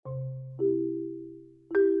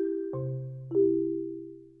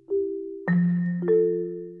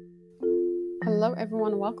Hello,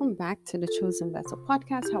 everyone. Welcome back to the Chosen Vessel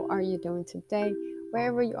podcast. How are you doing today?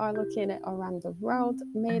 Wherever you are located around the world,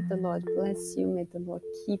 may the Lord bless you. May the Lord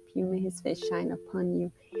keep you. May his face shine upon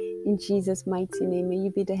you. In Jesus' mighty name, may you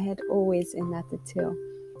be the head always and not the tail.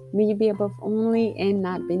 May you be above only and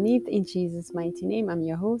not beneath. In Jesus' mighty name, I'm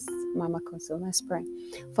your host, Mama Koso. Let's pray.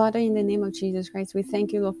 Father, in the name of Jesus Christ, we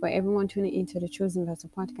thank you, Lord, for everyone tuning into the Chosen Vessel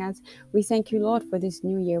podcast. We thank you, Lord, for this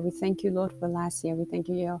new year. We thank you, Lord, for last year. We thank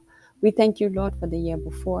you, Lord, for the year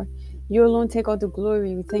before. You alone take all the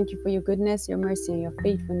glory. We thank you for your goodness, your mercy, and your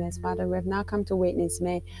faithfulness. Father, we have now come to witness,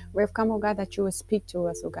 man. We have come, oh God, that you will speak to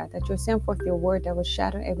us, oh God, that you will send forth your word that will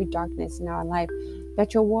shatter every darkness in our life,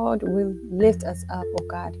 that your word will lift us up, oh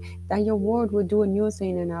God, that your word will do a new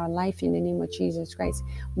thing in our life in the name of Jesus Christ.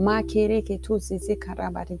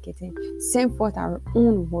 Send forth our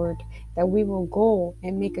own word that we will go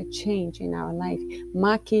and make a change in our life.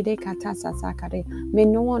 May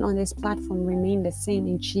no one on this platform remain the same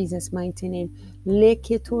in Jesus' mighty name.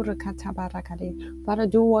 Father,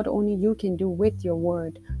 do what only you can do with your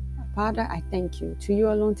word. Father, I thank you. To you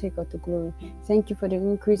alone take out the glory. Thank you for the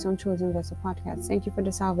increase on Chosen Vessel podcast. Thank you for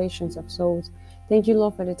the salvations of souls. Thank you,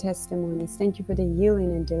 Lord, for the testimonies. Thank you for the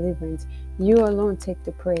healing and deliverance. You alone take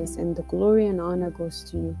the praise, and the glory and honor goes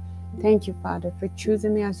to you. Thank you, Father, for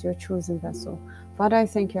choosing me as your chosen vessel. Father, I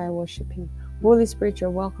thank you. I worship you. Holy Spirit, you're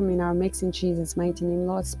welcome in our mix in Jesus' mighty name.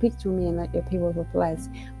 Lord, speak through me and let your people be blessed.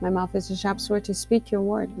 My mouth is a sharp sword to speak your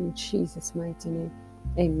word in Jesus' mighty name.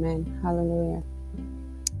 Amen. Hallelujah.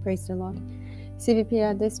 Praise the Lord. CVP,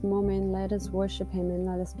 at this moment, let us worship him and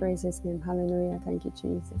let us praise his name. Hallelujah. Thank you,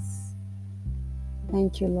 Jesus.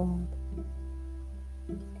 Thank you, Lord.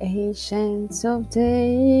 Ancient of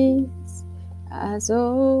days, as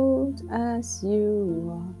old as you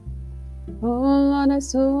are. Oh Lord,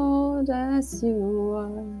 as old as you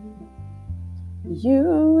are. You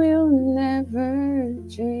will never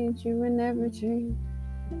change. You will never change.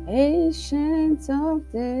 Ancient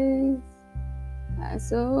of days,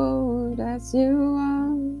 as old as you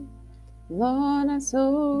are, Lord, as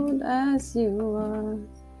old as you are,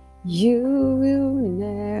 you will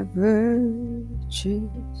never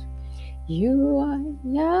change. You are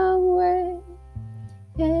Yahweh,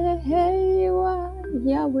 hey, you are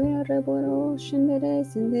Yahweh,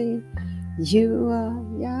 you are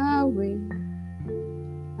Yahweh,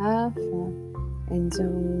 Alpha and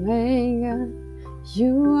Omega.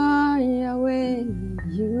 You are Yahweh,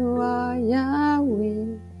 you are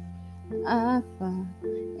Yahweh, Alpha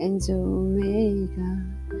and Omega.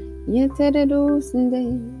 Yeteredusinde,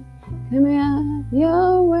 come here,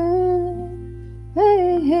 Yahweh.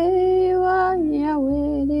 Hey, you are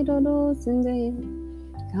Yahweh, Didodusinde.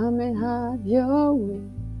 Come and have your way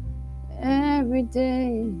every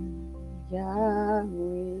day,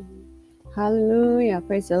 Yahweh. Hallelujah.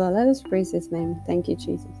 Praise the Lord. Let us praise his name. Thank you,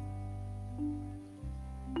 Jesus.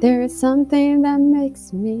 There is something that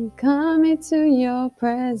makes me come into your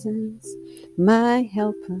presence, my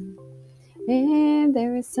helper. And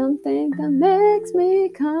there is something that makes me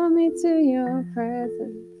come into your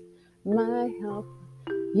presence, my helper.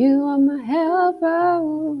 You are my helper,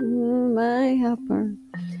 my helper,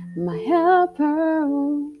 my helper,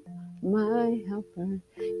 my helper.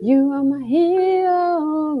 You are my healer,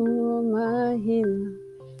 my healer,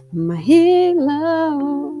 my healer,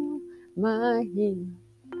 my healer.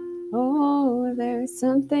 Oh, there's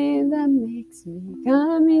something that makes me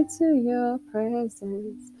come into your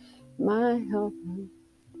presence, my helper.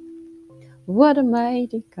 What a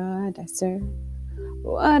mighty God I serve.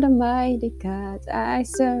 What a mighty God I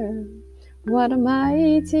serve. What a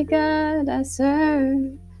mighty God I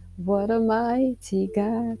serve. What a mighty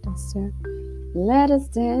God I serve. Let us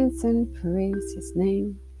dance and praise his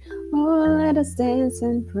name. Oh, let us dance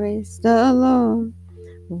and praise the Lord.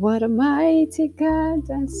 What a mighty God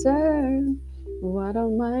I serve. What a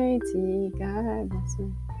mighty God I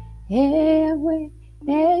serve. Hey Yahweh,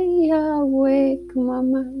 hey Yahweh, come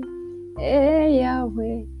on, man. Hey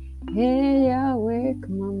Yahweh, hey Yahweh,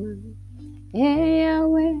 come on, man. Hey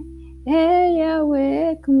Yahweh, hey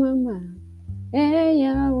Yahweh, come on, man. Hey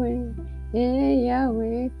Yahweh, hey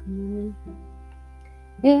Yahweh, come on.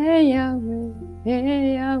 Hey Yahweh,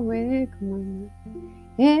 hey Yahweh, come on.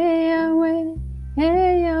 Hey Yahweh.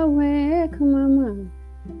 Hey Yahweh, come on.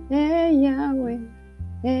 Hey Yahweh,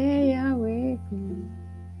 hey Yahweh, come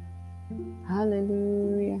on.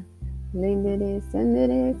 Hallelujah. Lindere,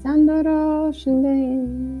 sendere, sandoro,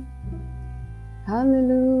 shinde.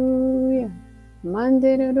 Hallelujah.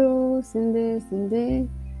 Mandero, sende, sende.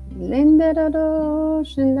 Lindero,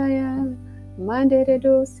 shindaya.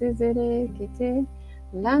 Mandero, sizere, kite.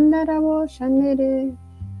 Landarabo, shandere.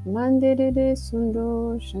 Mandede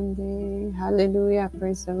sundo shande. Hallelujah.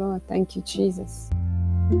 Praise the Lord. Thank you, Jesus.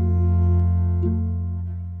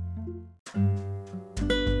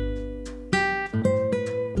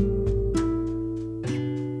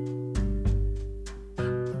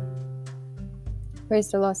 Praise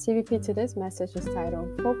the Lord. CVP, today's message is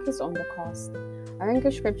titled Focus on the Cost. Our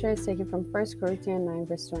English scripture is taken from 1 Corinthians 9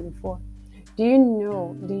 verse 24. Do you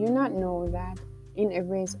not know that in a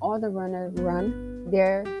race all the runners run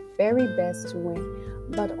their very best to win,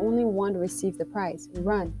 but only one receives the prize?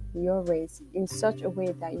 Run your race in such a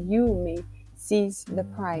way that you may seize the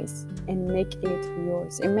prize and make it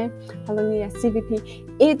yours. Amen. Hallelujah.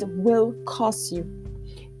 CVP, it will cost you.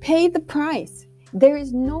 Pay the price. There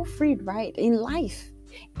is no free ride in life.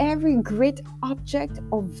 Every great object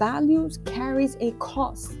of value carries a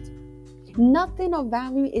cost. Nothing of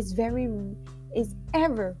value is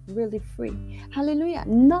ever really free. Hallelujah.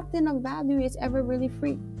 Nothing of value is ever really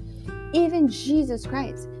free. Even Jesus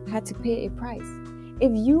Christ had to pay a price.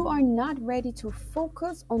 If you are not ready to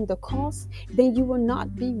focus on the cost, then you will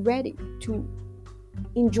not be ready to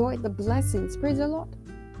enjoy the blessings. Praise the Lord.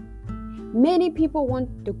 Many people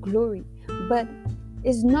want the glory, but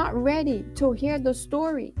is not ready to hear the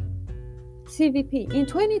story. CVP, in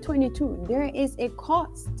 2022, there is a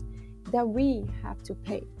cost that we have to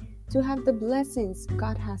pay to have the blessings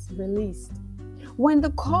God has released. When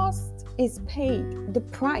the cost is paid, the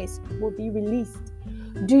price will be released.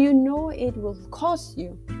 Do you know it will cost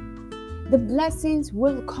you? The blessings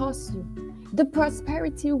will cost you. The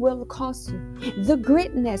prosperity will cost you. The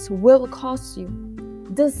greatness will cost you.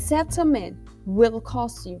 The settlement will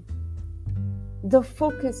cost you. The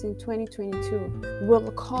focus in 2022 will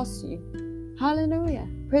cost you. Hallelujah.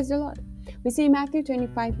 Praise the Lord. We see Matthew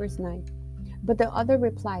 25 verse 9. But the other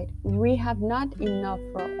replied, we have not enough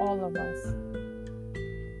for all of us.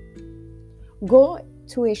 Go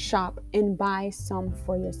to a shop and buy some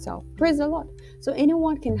for yourself. Praise the Lord. So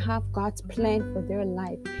anyone can have God's plan for their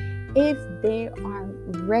life if they are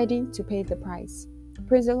ready to pay the price.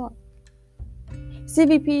 Praise the Lord.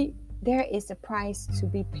 CVP, there is a price to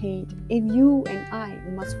be paid if you and I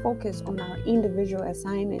must focus on our individual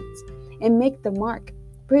assignments and make the mark.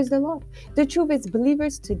 Praise the Lord. The truth is,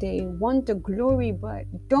 believers today want the glory but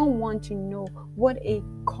don't want to know what it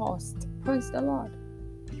costs. Praise the Lord.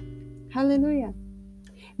 Hallelujah.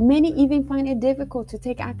 Many even find it difficult to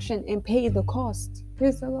take action and pay the cost.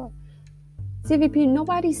 Praise the Lord. CVP,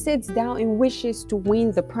 nobody sits down and wishes to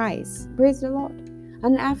win the prize. Praise the Lord.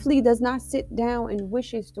 An athlete does not sit down and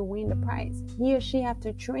wishes to win the prize. He or she have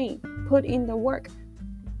to train, put in the work,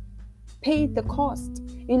 pay the cost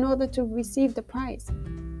in order to receive the prize.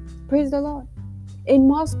 Praise the Lord. It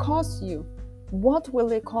must cost you. What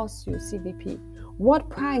will it cost you, CVP? What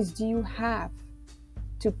price do you have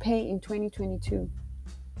to pay in 2022?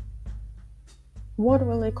 What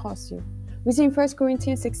will it cost you? We see in 1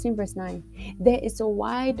 Corinthians 16 verse 9, there is a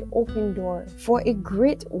wide open door for a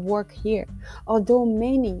great work here, although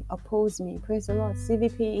many oppose me. Praise the Lord.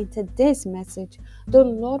 CVP, into this message, the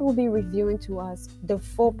Lord will be revealing to us the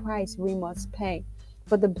full price we must pay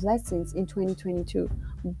for the blessings in 2022.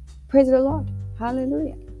 Praise the Lord.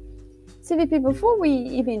 Hallelujah. CVP, before we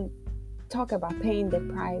even talk about paying the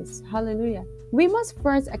price, hallelujah, we must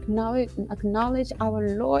first acknowledge our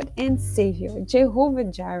Lord and Savior, Jehovah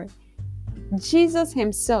Jireh, Jesus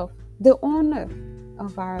himself, the owner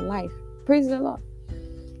of our life. Praise the Lord.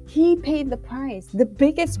 He paid the price, the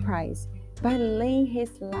biggest price, by laying his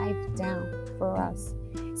life down for us.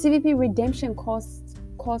 CVP, redemption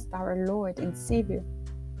cost our Lord and Savior.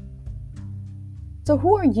 So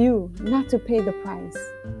who are you not to pay the price?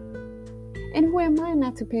 And who am I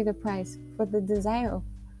not to pay the price for the desire of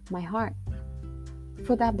my heart,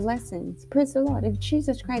 for that blessings? Praise the Lord. If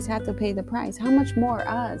Jesus Christ had to pay the price, how much more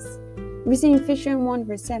us? We see in Ephesians 1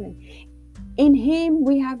 verse 7. In him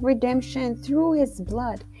we have redemption through his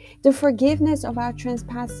blood, the forgiveness of our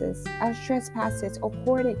trespasses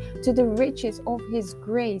according to the riches of his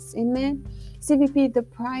grace. Amen. CVP, the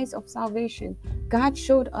price of salvation. God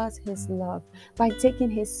showed us his love by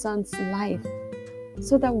taking his son's life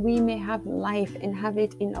so that we may have life and have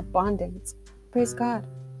it in abundance. Praise God.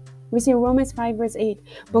 We see Romans 5 verse 8.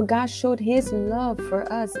 But God showed his love for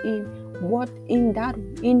us in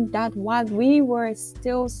that while we were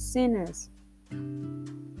still sinners,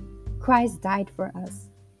 Christ died for us.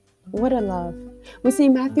 What a love. We see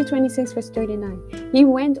Matthew 26 verse 39. He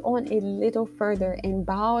went on a little further and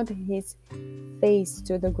bowed his face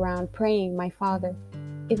to the ground, praying, my Father,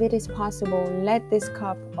 if it is possible, let this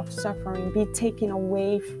cup of suffering be taken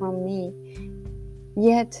away from me.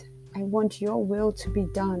 Yet I want your will to be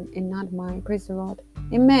done and not mine. Praise the Lord.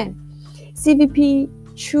 Amen. CVP,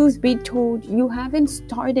 Truth be told, you haven't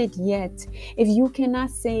started yet if you cannot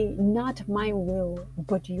say, not my will,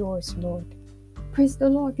 but yours, Lord. Praise the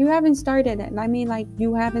Lord. You haven't started it.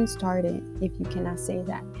 You haven't started if you cannot say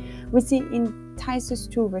that. We see in Titus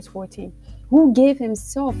 2 verse 14, who gave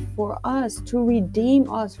himself for us to redeem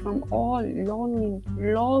us from all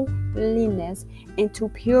lawlessness and to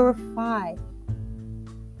purify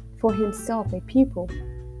for himself a people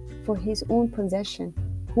for his own possession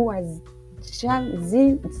who are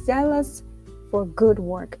zealous for good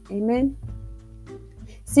work. Amen.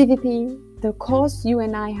 CVP, the cost you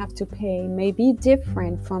and I have to pay may be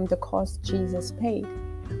different from the cost Jesus paid,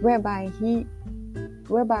 whereby we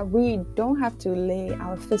don't have to lay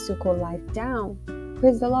our physical life down.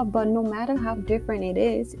 Praise the Lord. But no matter how different it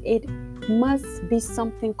is, it must be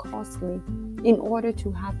something costly in order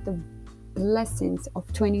to have the blessings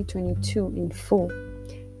of 2022 in full.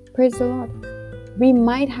 Praise the Lord. We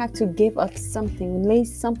might have to give up something, lay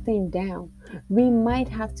something down. We might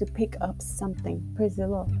have to pick up something. Praise the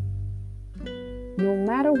Lord. No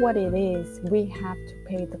matter what it is, we have to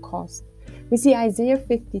pay the cost. We see Isaiah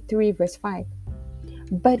 53 verse 5.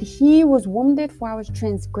 But he was wounded for our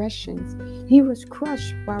transgressions. He was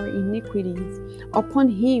crushed for our iniquities. Upon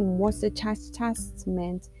him was the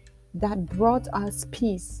chastisement that brought us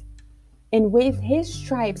peace. And with his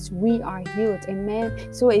stripes, we are healed.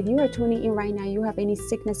 Amen. So if you are tuning in right now, you have any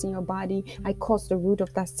sickness in your body, I cause the root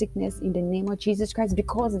of that sickness in the name of Jesus Christ,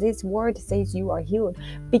 because this word says you are healed.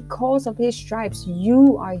 Because of his stripes,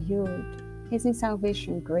 you are healed. Isn't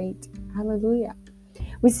salvation great? Hallelujah.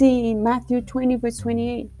 We see in Matthew 20 verse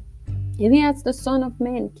 28, even as the Son of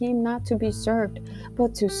Man came not to be served,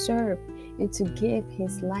 but to serve and to give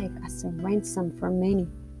his life as a ransom for many.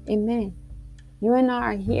 Amen. You and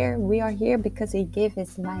I are here. We are here because he gave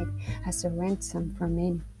his life as a ransom for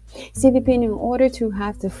many. CVP, in order to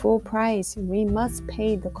have the full price, we must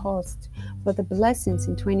pay the cost for the blessings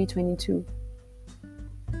in 2022.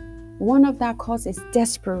 One of that costs is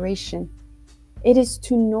desperation. It is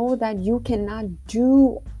to know that you cannot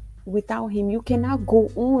do without him. You cannot go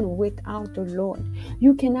on without the Lord.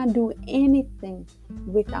 You cannot do anything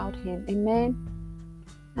without him. Amen.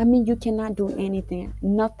 You cannot do anything,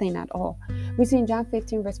 nothing at all. We see in John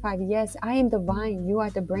 15 verse 5, yes, I am the vine, you are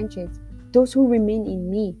the branches. Those who remain in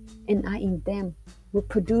me and I in them will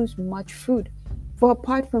produce much fruit. For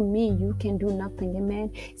apart from me, you can do nothing.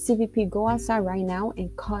 Amen. CVP, go outside right now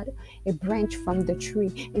and cut a branch from the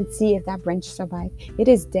tree and see if that branch survives. It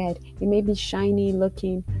is dead. It may be shiny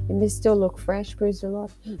looking. It may still look fresh, praise the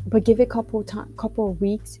Lord. But give it a couple of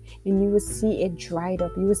weeks and you will see it dried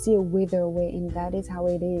up. You will see it wither away. And that is how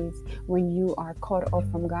it is when you are cut off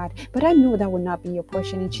from God. But I know that will not be your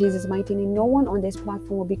portion in Jesus' mighty name. No one on this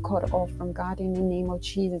platform will be cut off from God in the name of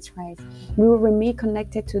Jesus Christ. We will remain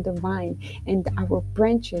connected to the vine and our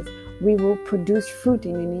branches, we will produce fruit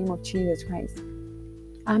in the name of Jesus Christ.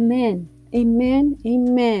 Amen. Amen.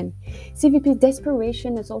 Amen. CVP,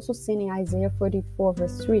 desperation is also seen in Isaiah 44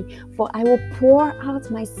 verse 3. For I will pour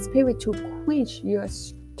out my spirit to quench your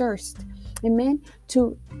thirst. Amen.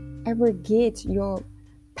 To irrigate your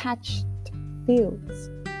parched fields.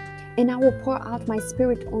 And I will pour out my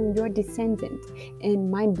spirit on your descendant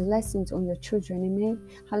and my blessings on your children. Amen.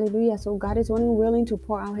 Hallelujah. So God is only willing to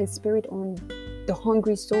pour out his spirit on the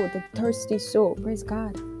hungry soul, the thirsty soul. Praise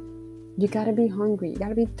God. You got to be hungry. You got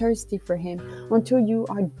to be thirsty for him. Until you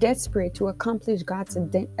are desperate to accomplish God's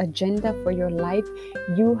agenda for your life,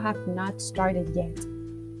 you have not started yet.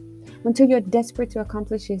 Until you're desperate to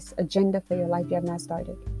accomplish his agenda for your life, you have not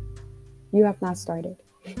started. You have not started.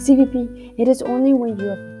 CVP, it is only when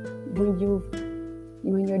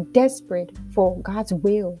you're desperate for God's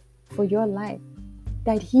will for your life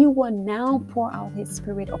that he will now pour out his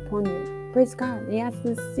spirit upon you. Praise God. He has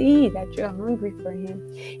to see that you're hungry for him.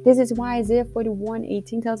 This is why Isaiah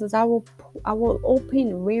 41:18 tells us, I will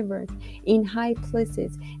open rivers in high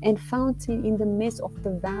places and fountain in the midst of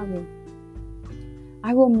the valley.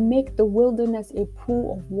 I will make the wilderness a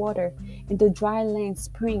pool of water and the dry land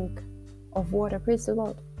spring of water. Praise the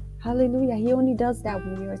Lord. Hallelujah. He only does that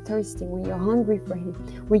when you're thirsty, when you're hungry for him,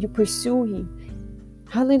 when you pursue him.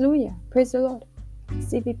 Hallelujah. Praise the Lord.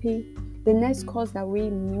 CVP, the next cost that we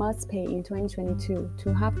must pay in 2022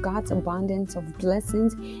 to have God's abundance of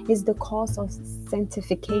blessings is the cost of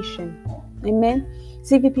sanctification. Amen.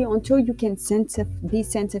 CVP, until you can be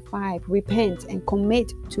sanctified, repent, and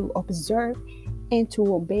commit to observe and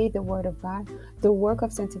to obey the word of God, the work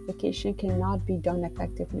of sanctification cannot be done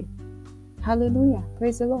effectively. Hallelujah.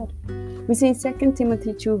 Praise the Lord. We see in 2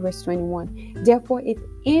 Timothy 2 verse 21, therefore if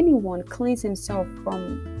anyone cleans himself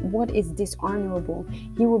from what is dishonorable,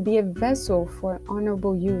 he will be a vessel for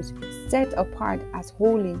honorable use, set apart as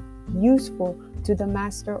holy, useful to the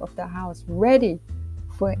master of the house, ready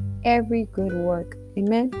for every good work.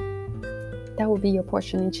 Amen. That will be your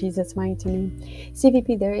portion in Jesus' mighty name.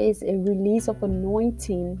 CVP, there is a release of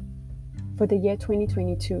anointing for the year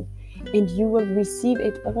 2022, and you will receive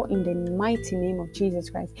it all in the mighty name of Jesus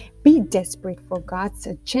Christ. Be desperate for God's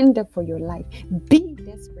agenda for your life. Be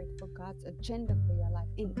desperate for God's agenda for your life,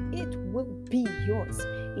 and it will be yours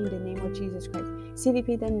in the name of Jesus Christ.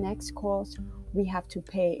 CVP, the next cost we have to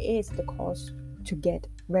pay is the cost to get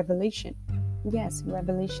revelation. Yes,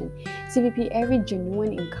 revelation. CVP, every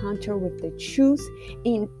genuine encounter with the truth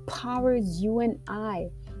empowers you and I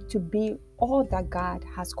to be all that God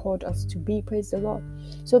has called us to be. Praise the Lord.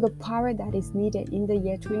 So the power that is needed in the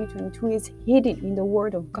year 2022 is hidden in the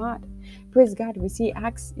Word of God. Praise God. We see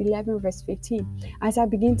Acts 11 verse 15. As I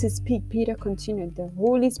begin to speak, Peter continued, the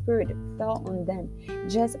Holy Spirit fell on them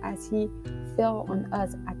just as He fell on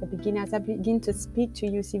us at the beginning. As I begin to speak to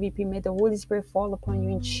you, CVP, may the Holy Spirit fall upon you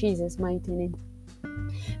in Jesus' mighty name.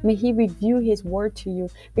 May He reveal His word to you,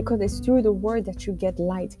 because it's through the word that you get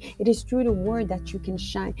light. It is through the word that you can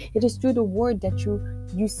shine. It is through the word that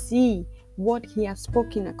you see what He has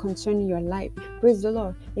spoken concerning your life. Praise the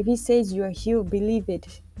Lord. If He says you are healed, believe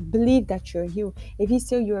it. Believe that you're healed. If He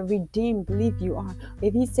says you are redeemed, believe you are.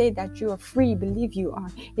 If He says that you are free, believe you are.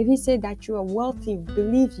 If He says that you are wealthy,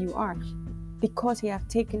 believe you are. Because He has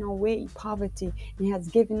taken away poverty, He has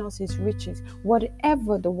given us His riches.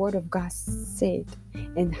 Whatever the word of God said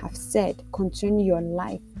and have said concerning your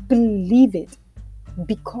life, believe it,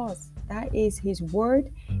 because that is His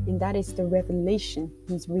word, and that is the revelation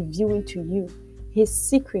He's revealing to you, His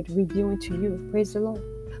secret revealing to you. Praise the Lord.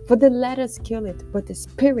 For the letters kill it, but the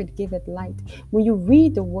Spirit giveth light. When you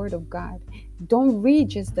read the word of God, don't read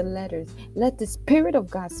just the letters. Let the Spirit of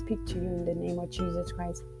God speak to you in the name of Jesus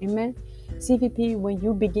Christ. Amen. CVP, when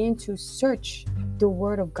you begin to search the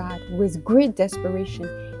word of God with great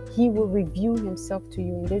desperation, He will reveal Himself to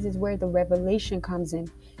you. And this is where the revelation comes in.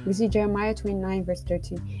 We see Jeremiah 29 verse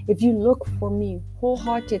 13. If you look for me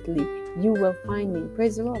wholeheartedly, you will find me.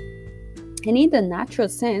 Praise the Lord. And in the natural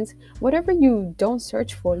sense, whatever you don't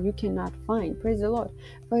search for, you cannot find. Praise the Lord.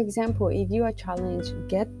 For example, if you are challenged,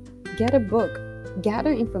 get a book,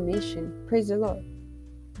 gather information. Praise the Lord.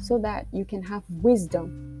 So that you can have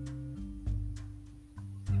wisdom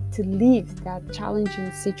to leave that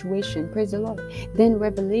challenging situation. Praise the Lord. Then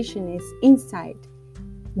revelation is insight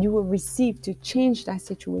you will receive to change that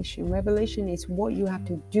situation. Revelation is what you have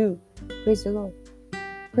to do. Praise the Lord.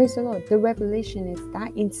 Praise the Lord. The revelation is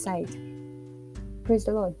that insight. Praise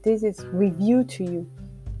the Lord. This is revealed to you.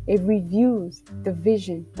 It reveals the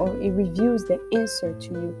vision, or it reveals the answer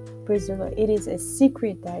to you. Praise the Lord. It is a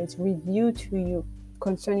secret that is revealed to you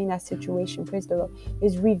concerning that situation. Praise the Lord.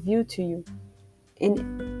 It's revealed to you.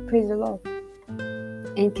 And praise the Lord.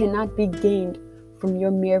 And cannot be gained from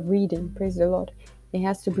your mere reading. Praise the Lord. It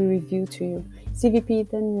has to be revealed to you.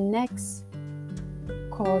 CVP, the next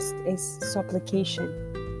cost is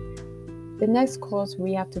supplication. The next cost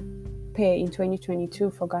we have to pay in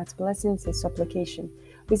 2022 for God's blessings is supplication.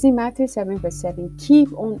 We see Matthew 7 verse 7.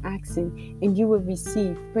 Keep on asking and you will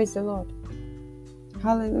receive. Praise the Lord.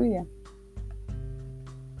 Hallelujah.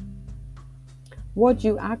 What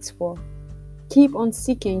you ask for, keep on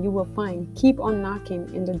seeking, you will find. Keep on knocking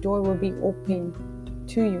and the door will be opened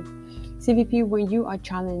to you. CVP, when you are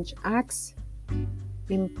challenged, ask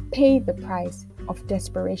and pay the price of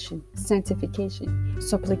desperation, sanctification,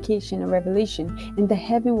 supplication, and revelation, and the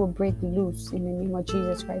heaven will break loose in the name of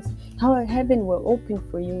Jesus Christ. How heaven will open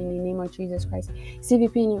for you in the name of Jesus Christ.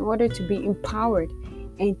 CVP, in order to be empowered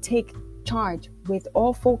and take charge with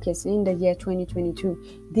all focus in the year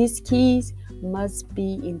 2022, these keys must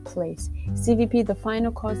be in place. CVP, the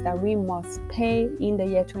final cost that we must pay in the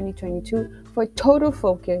year 2022 for total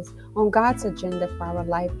focus on God's agenda for our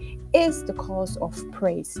life is the cost of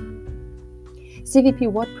praise.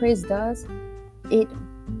 CVP, what praise does, it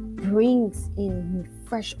brings in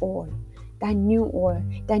fresh oil, that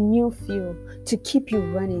new fuel to keep you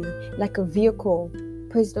running like a vehicle.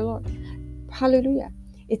 Praise the Lord. Hallelujah.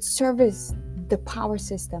 It serves the power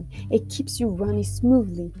system. It keeps you running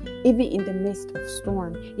smoothly, even in the midst of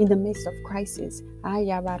storm, in the midst of crisis. May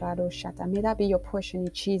that be your portion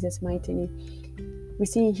in Jesus' mighty name. We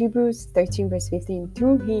see in Hebrews 13 verse 15,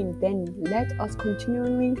 through Him then let us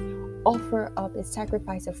continually offer up a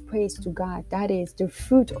sacrifice of praise to God. That is the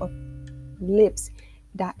fruit of lips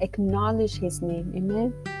that acknowledge His name.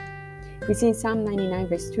 Amen. We see in Psalm 99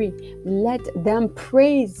 verse 3, let them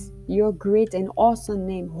praise your great and awesome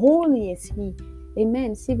name. Holy is he.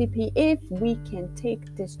 Amen. CVP, if we can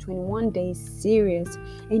take this 21 days serious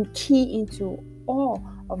and key into all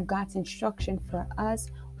of God's instruction for us,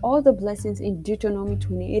 all the blessings in Deuteronomy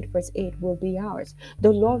 28 verse 8 will be ours.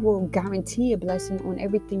 The Lord will guarantee a blessing on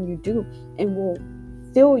everything you do and will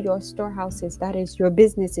fill your storehouses, that is your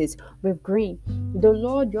businesses, with grain. The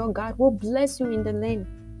Lord your God will bless you in the land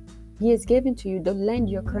he has given to you, the land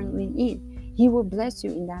you're currently in. He will bless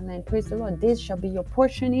you in that land. Praise the Lord. This shall be your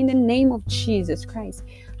portion in the name of Jesus Christ.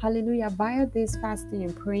 Hallelujah. Via this fasting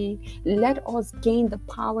and praying, let us gain the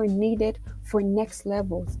power needed for next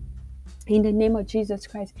levels. In the name of Jesus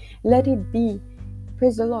Christ, let it be.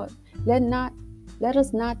 Praise the Lord. Let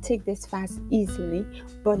us not take this fast easily,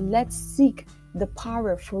 but let's seek the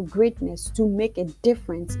power for greatness to make a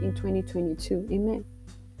difference in 2022. Amen.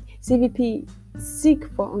 CVP, seek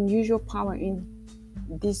for unusual power in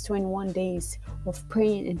these 21 days of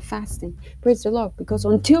praying and fasting. Praise the Lord. Because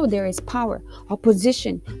until there is power,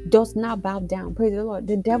 opposition does not bow down. Praise the Lord.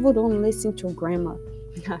 The devil don't listen to grammar.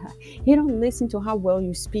 He don't listen to how well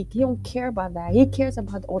you speak. He don't care about that. He cares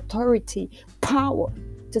about authority, power,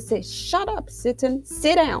 to say, shut up, Satan,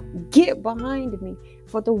 sit down, get behind me.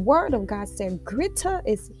 For the word of God said, greater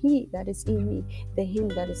is he that is in me than him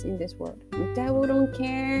that is in this world. The devil don't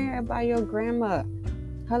care about your grammar.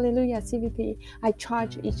 Hallelujah. CVP, I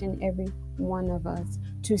charge each and every one of us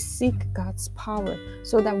to seek God's power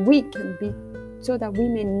so that we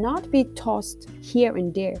may not be tossed here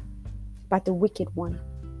and there by the wicked one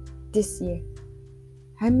this year.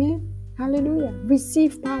 Amen. Hallelujah.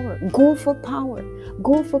 Receive power. Go for power.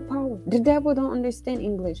 Go for power. The devil don't understand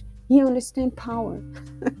English. He understands power.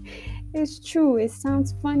 It's true. It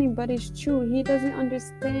sounds funny, but it's true. He doesn't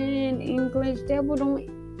understand English. Devil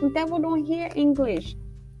don't hear English.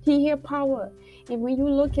 He hear power. And when you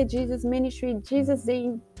look at Jesus' ministry, Jesus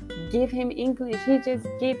didn't give him English. He just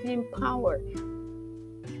gave him power.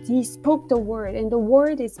 He spoke the word, and the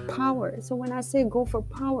word is power. So when I say go for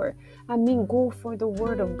power, I mean go for the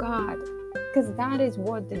word of God, because that is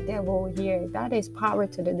what the devil hears. That is power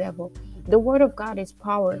to the devil. The word of God is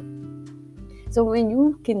power. So when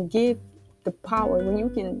you can give the power, when you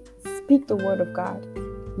can speak the word of God,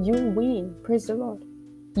 you win. Praise the Lord.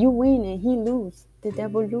 You win and he lose. The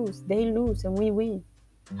devil lose. They lose and we win.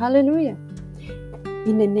 Hallelujah.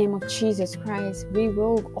 In the name of Jesus Christ, we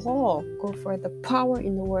will all go for the power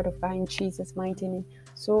in the word of God in Jesus' mighty name.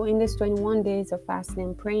 So in this 21 days of fasting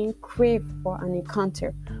and praying, crave for an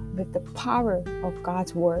encounter with the power of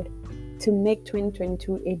God's word to make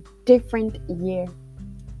 2022 a different year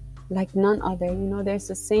like none other. You know, there's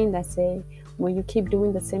a saying that say, when you keep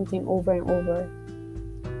doing the same thing over and over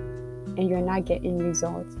and you're not getting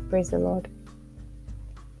results, praise the Lord,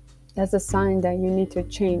 that's a sign that you need to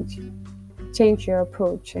change your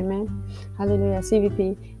approach. Amen. Hallelujah.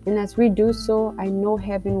 CVP. And as we do so, I know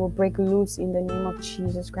heaven will break loose in the name of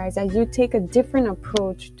Jesus Christ. As you take a different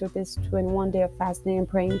approach to this 21 day of fasting and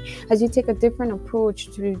praying, as you take a different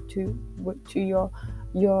approach to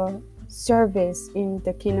your service in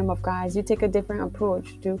the kingdom of God, as you take a different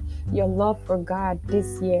approach to your love for God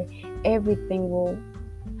this year, everything will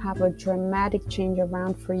have a dramatic change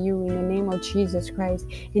around for you in the name of Jesus Christ.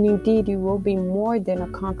 And indeed, you will be more than a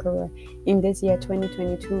conqueror in this year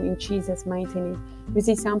 2022 in Jesus' mighty name. We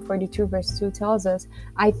see Psalm 42 verse 2 tells us,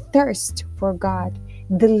 I thirst for God,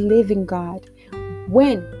 the living God.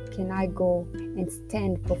 When can I go and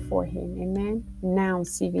stand before him? Amen. Now,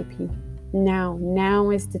 CVP. Now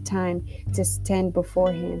is the time to stand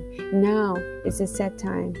before him. Now is the set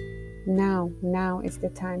time. Now is the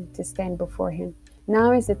time to stand before him.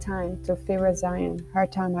 Now is the time to favor Zion. Her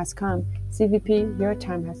time has come. CVP, your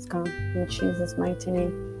time has come. In Jesus' mighty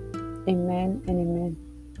name. Amen and amen.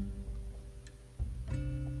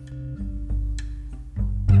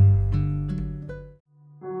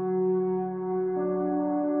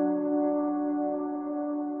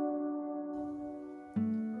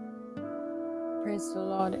 Praise the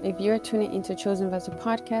Lord. If you're tuning into Chosen Vessel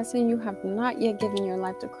Podcast and you have not yet given your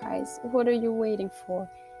life to Christ, what are you waiting for?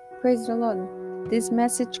 Praise the Lord. This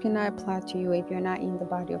message cannot apply to you if you're not in the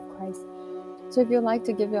body of Christ. So if you'd like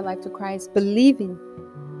to give your life to Christ, believing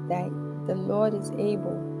that the Lord is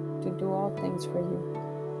able to do all things for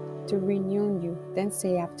you, to renew you, then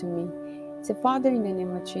say after me. Say, Father, in the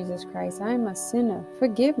name of Jesus Christ, I am a sinner.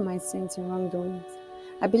 Forgive my sins and wrongdoings.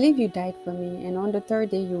 I believe you died for me, and on the third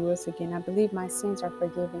day you rose again. I believe my sins are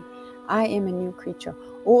forgiven. I am a new creature.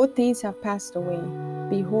 All things have passed away.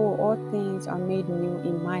 Behold, all things are made new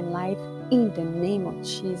in my life, in the name of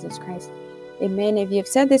Jesus Christ. Amen. If you have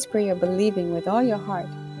said this prayer believing with all your heart,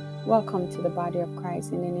 Welcome to the body of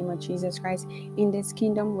Christ in the name of Jesus Christ. In this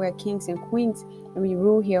kingdom, we're kings and queens and we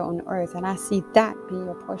rule here on earth. And I see that being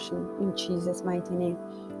your portion in Jesus' mighty name.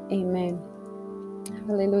 Amen.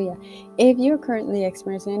 Hallelujah. If you're currently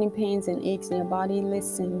experiencing any pains and aches in your body,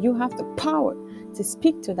 listen, you have the power to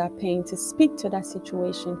speak to that pain, to speak to that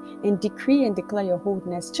situation, and decree and declare your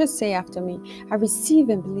wholeness. Just say after me, I receive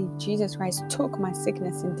and believe Jesus Christ took my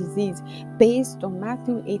sickness and disease based on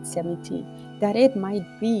Matthew 8:17, that it might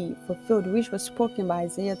be fulfilled, which was spoken by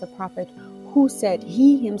Isaiah the prophet, who said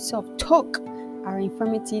he himself took our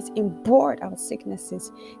infirmities and bore our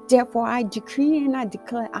sicknesses. Therefore, I decree and I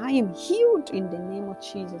declare I am healed in the name of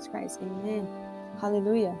Jesus Christ. Amen.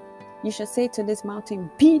 Hallelujah. You shall say to this mountain,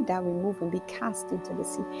 be thou removed and be cast into the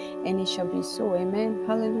sea, and it shall be so. Amen.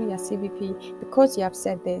 Hallelujah. CVP, because you have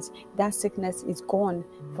said this, that sickness is gone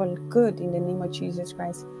for good in the name of Jesus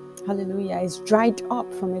Christ. Hallelujah. It's dried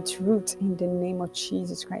up from its root in the name of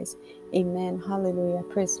Jesus Christ. Amen. Hallelujah.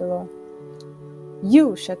 Praise the Lord.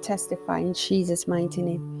 You shall testify in Jesus' mighty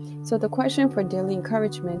name. So the question for daily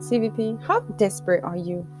encouragement, CVP, how desperate are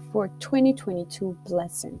you for 2022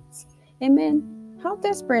 blessings? Amen. How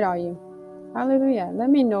desperate are you? Hallelujah.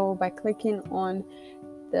 Let me know by clicking on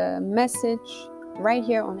the message right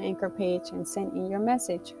here on Anchor page and send in your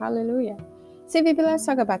message. Hallelujah. CVP, let's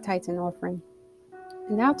talk about tithe and offering.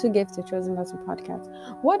 And how to give to Chosen Vessel Podcast.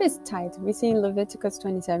 What is tithe? We see in Leviticus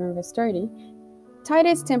 27 verse 30. Tithe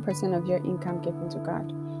is 10% of your income given to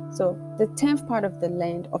God. So the 10th part of the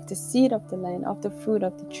land, of the seed of the land, of the fruit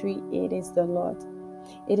of the tree, it is the Lord.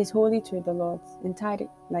 It is holy to the Lord. And tithe,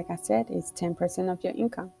 like I said, is 10% of your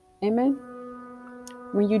income. Amen.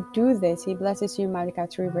 When you do this, he blesses you. Malachi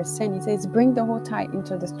 3 verse 10. He says, bring the whole tithe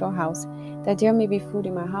into the storehouse, that there may be food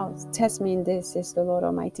in my house. Test me in this, says the Lord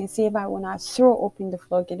Almighty, and see if I will not throw open the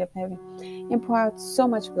floodgate of heaven and pour out so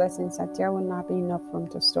much blessings that there will not be enough room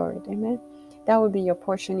to store it. Amen. That will be your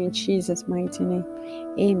portion in Jesus' mighty name.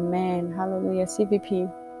 Amen. Hallelujah. CVP,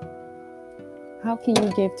 how can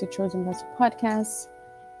you give to Chosen Vessel Podcast?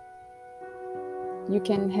 You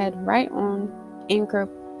can head right on Anchor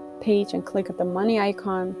page and click at the money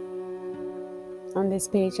icon on this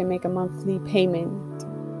page and make a monthly payment.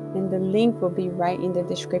 And the link will be right in the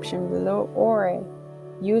description below, or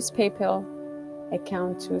use PayPal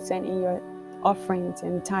account to send in your offerings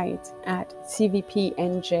and tithe at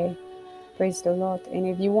CVPNJ. Praise the Lord. And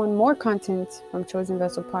if you want more content from Chosen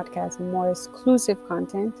Vessel Podcast, more exclusive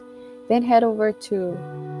content, then head over to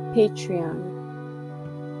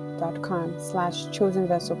patreon.com/Chosen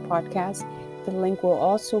Vessel Podcast. The link will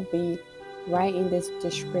also be right in this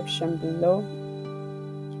description below.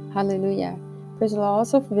 Hallelujah. Praise the Lord.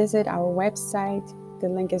 Also visit our website. The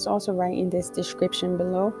link is also right in this description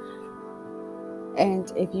below.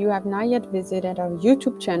 And if you have not yet visited our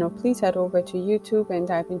YouTube channel, please head over to YouTube and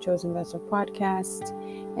type in Chosen Vessel Podcast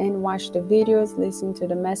and watch the videos, listen to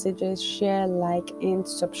the messages, share, like, and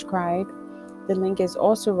subscribe. The link is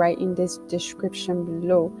also right in this description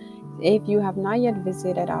below. If you have not yet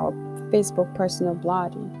visited our Facebook personal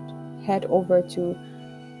blog, head over to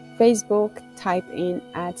Facebook, type in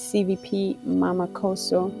at CVP Mama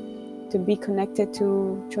Kosso to be connected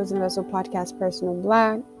to Chosen Vessel Podcast personal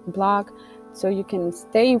blog, so you can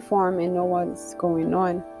stay informed and know what's going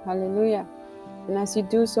on. Hallelujah. And as you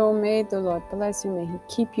do so, may the Lord bless you. May he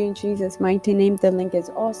keep you in Jesus' mighty name. The link is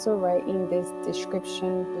also right in this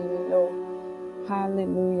description below.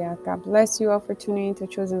 Hallelujah. God bless you all for tuning into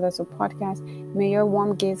Chosen Vessel Podcast. May your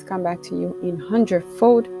warm gaze come back to you in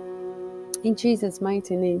 100-fold in Jesus'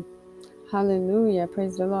 mighty name. Hallelujah.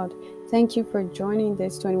 Praise the Lord. Thank you for joining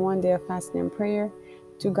this 21 day of fasting and prayer.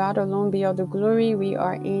 To God alone be all the glory. We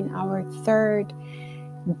are in our third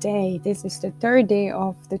day. This is the third day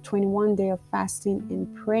of the 21 day of fasting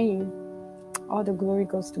and praying. All the glory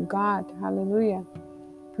goes to God. Hallelujah.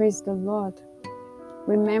 Praise the Lord.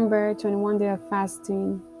 Remember, 21 day of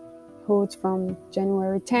fasting holds from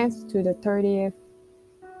January 10th to the 30th.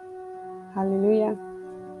 Hallelujah.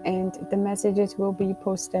 And the messages will be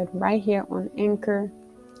posted right here on Anchor.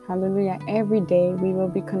 Hallelujah. Every day we will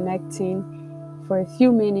be connecting for a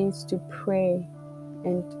few minutes to pray,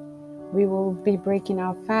 and we will be breaking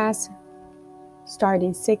our fast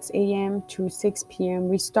starting 6 a.m. to 6 p.m.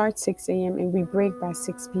 We start 6 a.m. and we break by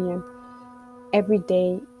 6 p.m. every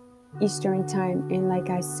day Eastern time. And like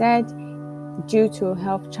I said, due to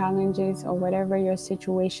health challenges or whatever your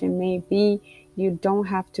situation may be, you don't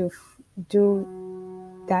have to do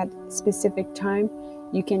that specific time.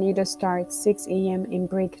 You can either start 6 a.m. and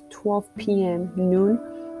break 12 p.m. noon,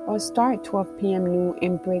 or start 12 p.m. noon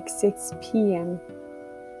and break 6 p.m.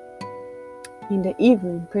 in the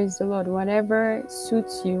evening. Praise the Lord. Whatever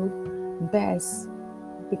suits you best,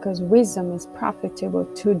 because wisdom is profitable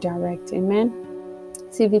to direct. Amen.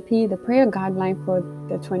 CVP, the prayer guideline for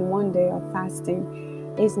the 21 day of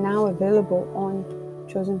fasting is now available on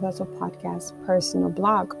Chosen Vessel Podcast personal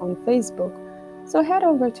blog on Facebook. So head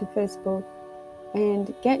over to Facebook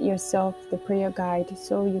and get yourself the prayer guide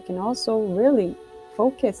so you can also really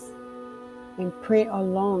focus and pray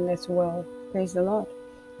along as well. Praise the Lord.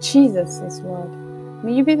 Jesus is Lord.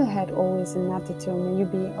 May you be the head always and not the tail. May you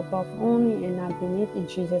be above only and not beneath, in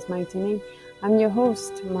Jesus' mighty name. I'm your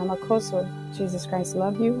host, Mama Kosso. Jesus Christ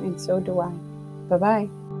love you, and so do I. Bye-bye.